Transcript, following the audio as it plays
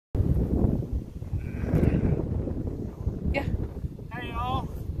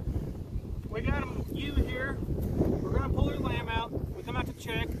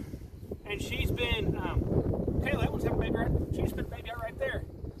check, and she's been, okay, that one's having a baby right, she's been baby out right there.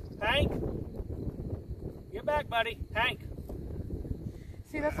 Hank, get back, buddy. Hank.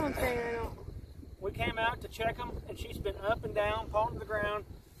 See, that's what I'm saying. I don't. We came out to check them, and she's been up and down, pawing to the ground.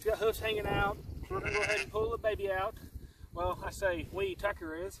 She's got hoofs hanging out. So we're going to go ahead and pull the baby out. Well, I say we,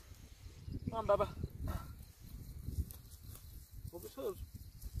 Tucker is. Come on, Bubba. Hold his hooves.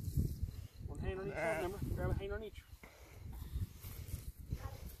 One hand on each side, remember? Grab a hand on each.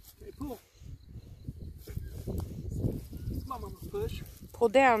 Okay, pull. Come on, Mama, push. Pull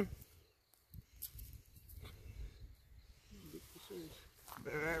down.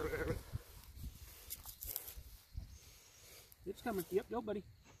 It's coming. Yep, go, buddy.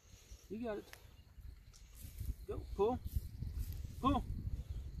 You got it. Go, pull. Pull.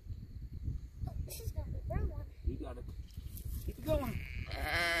 This is going to be a brown one. You got it. Keep it going.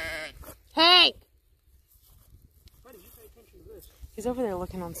 Hank! Buddy, you pay attention to this. He's over there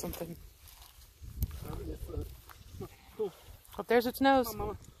looking on something. Over this foot. Come on, pull. Up there's its nose. Come on,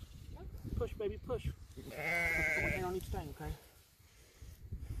 Mama. Push, baby, push. Put one hand on each thing, okay?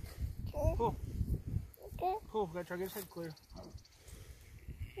 Pull. Okay. Pull. Gotta try to get his head clear.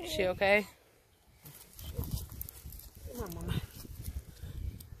 Is she okay? Come on, Mama.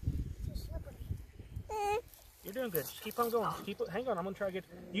 You're doing good. Just keep on going. Just keep it. Hang on. I'm gonna try to get.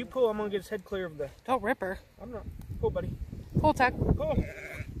 You pull. I'm gonna get his head clear of the. Don't rip her. I'm not. Pull, buddy. Pull, Tuck. Pull.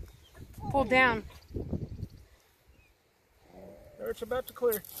 Pull down. There, it's about to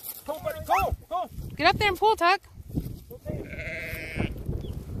clear. Pull, buddy. Pull. Pull. Get up there and pull, Tuck. Okay.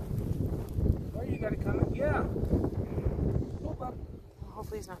 There, you got it coming. Yeah. Pull, bub.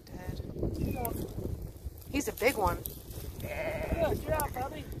 Hopefully he's not dead. Keep going. He's a big one. Good job,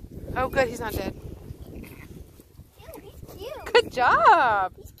 buddy. Oh, good. He's not dead. Ew, he's cute. Good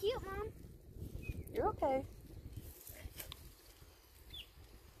job. He's cute, Mom. You're okay.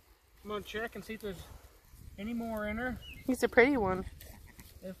 I'm gonna check and see if there's any more in her. He's a pretty one.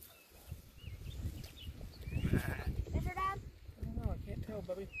 If Is her dad? I don't know, I can't tell,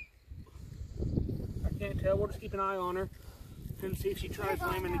 buddy. I can't tell. We'll just keep an eye on her and see if she tries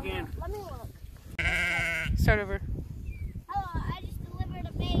lambing again. Let me look. Start over. Oh, I just delivered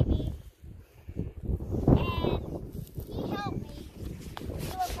a baby. And he helped me.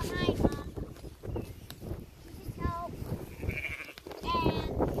 He was behind Mom. He just helped.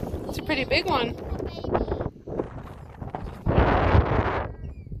 And It's a pretty big one. the baby.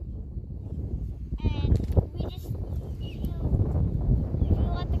 And we just, if you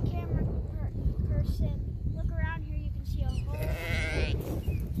let the camera person look around here, you can see a whole.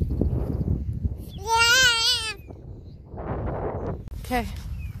 Okay.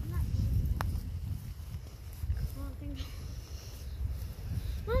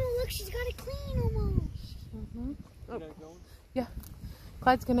 Mama, look, she's got it clean almost. Mm-hmm. You got it going? Yeah.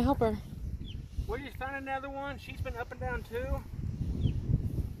 Clyde's gonna help her. We just found another one. She's been up and down too.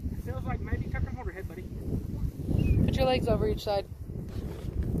 It feels like maybe tuck and hold her head, buddy. Put your legs over each side.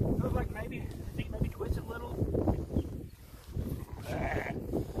 Feels like maybe feet maybe twist a little.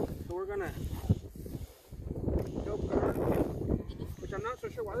 So we're gonna help her, which I'm not so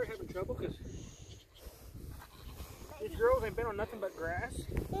sure why they're having trouble because these girls ain't been on nothing but grass.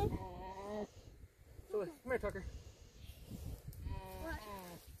 So come here, Tucker.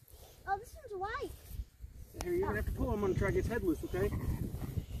 Oh, this one's white. Here, you're gonna have to pull him. I'm gonna try to get his head loose, okay?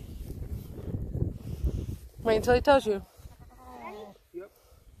 Wait until he tells you. Yep.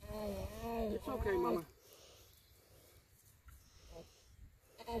 It's okay, Mama.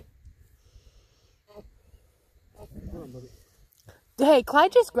 Come on, buddy. Hey,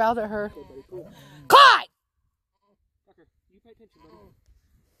 Clyde just growled at her. Okay, buddy, pull. Clyde! Tucker, you pay attention, buddy.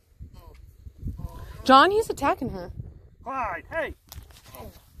 John, he's attacking her. Clyde, hey!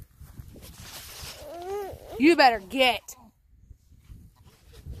 You better get.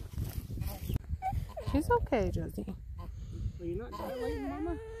 She's okay, Josie. Are you not dilating,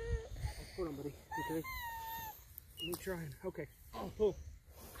 Mama? Hold on, buddy. Okay. I'm trying. Okay. Pull.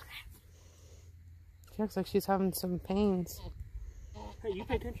 She looks like she's having some pains. Hey, you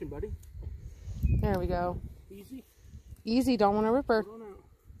pay attention, buddy. There we go. Easy. Easy, don't want to rip her. Hold on out.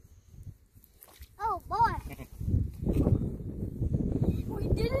 Oh, boy. We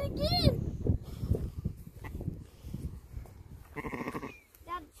did it again.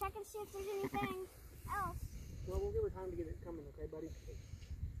 Dad, check and see if there's anything else. Well, we'll give her time to get it coming, okay, buddy?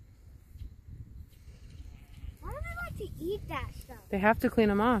 Why do they like to eat that stuff? They have to clean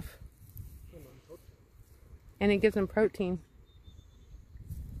them off. Come on, folks. And it gives them protein.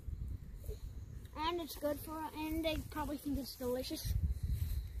 And it's good for them, and they probably think it's delicious.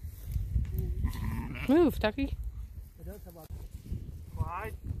 Move, Tucky. It does have a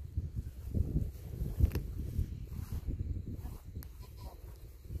hide.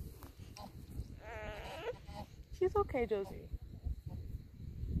 She's okay, Josie.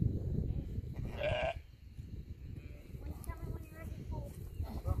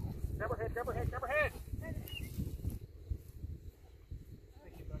 Grab her head, grab her head, grab her head.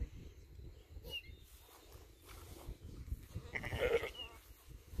 Thank you, buddy.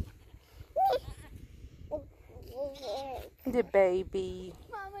 The baby.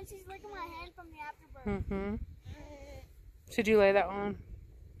 Mama, she's licking my hand from the afterbirth. Mm-hmm. Should you lay that on?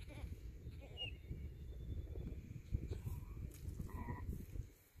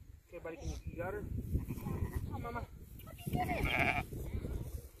 Okay, buddy, you got her? Oh, mama.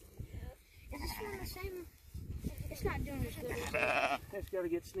 Is this one the same? It's not doing as good. It's got to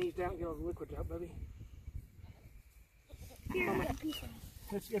get sneezed out and get all the liquid out, buddy. Here, Mama. a piece of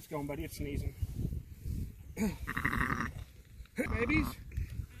it. It's going, buddy. It's sneezing. Babies?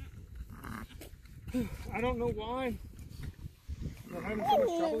 I don't know why they're having so much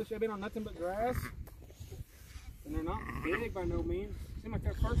trouble. They've been on nothing but grass. And they're not big by no means. Seems like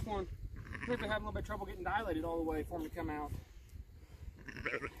that first one, I think they're having a little bit of trouble getting dilated all the way for them to come out.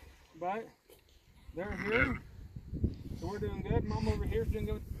 But they're here. So we're doing good. Mom over here is doing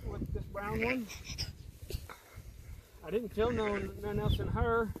good with this brown one. I didn't feel nothing else in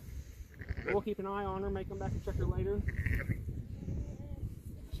her. But we'll keep an eye on her, may come back and check her later.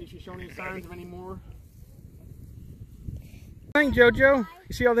 See if she's showing any signs of any more. Morning, Jojo.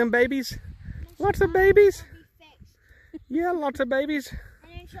 You see all them babies? Lots of babies. Yeah, lots of babies.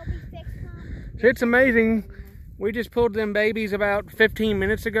 And then she'll be fixed, Mom. It's amazing. We just pulled them babies about 15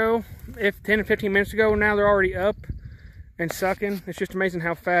 minutes ago. 10 to 15 minutes ago. Now they're already up and sucking. It's just amazing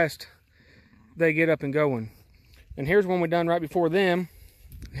how fast they get up and going. And here's one we done right before them.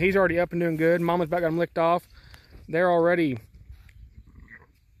 He's already up and doing good. Mama's about got him licked off. They're already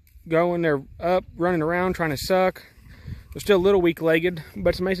going. They're up, running around, trying to suck. They're still a little weak-legged, but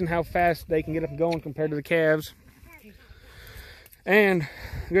it's amazing how fast they can get up and going compared to the calves. And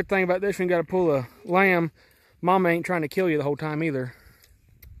the good thing about this, when you got to pull a lamb, Mama ain't trying to kill you the whole time either.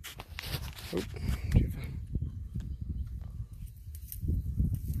 Oop.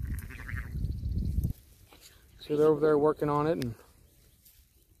 So they're over there working on it, and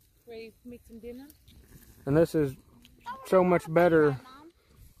Ready to make some dinner? this is so much better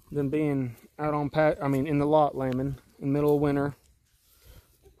than being out on in the lot lambing in the middle of winter.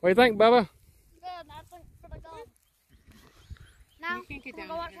 What do you think, Bubba? Good, that's for the gold. Now, You can't get can we down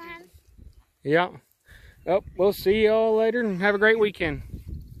go wash here, our hands? Yeah. Oh, we'll see y'all later and have a great weekend.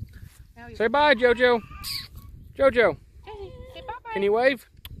 Now you- Say bye, Jojo. Jojo, Josie, say bye-bye. can you wave?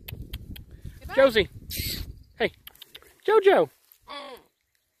 Say bye. Josie. Hey, Jojo.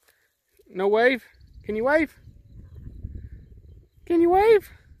 No wave? Can you wave? Can you wave?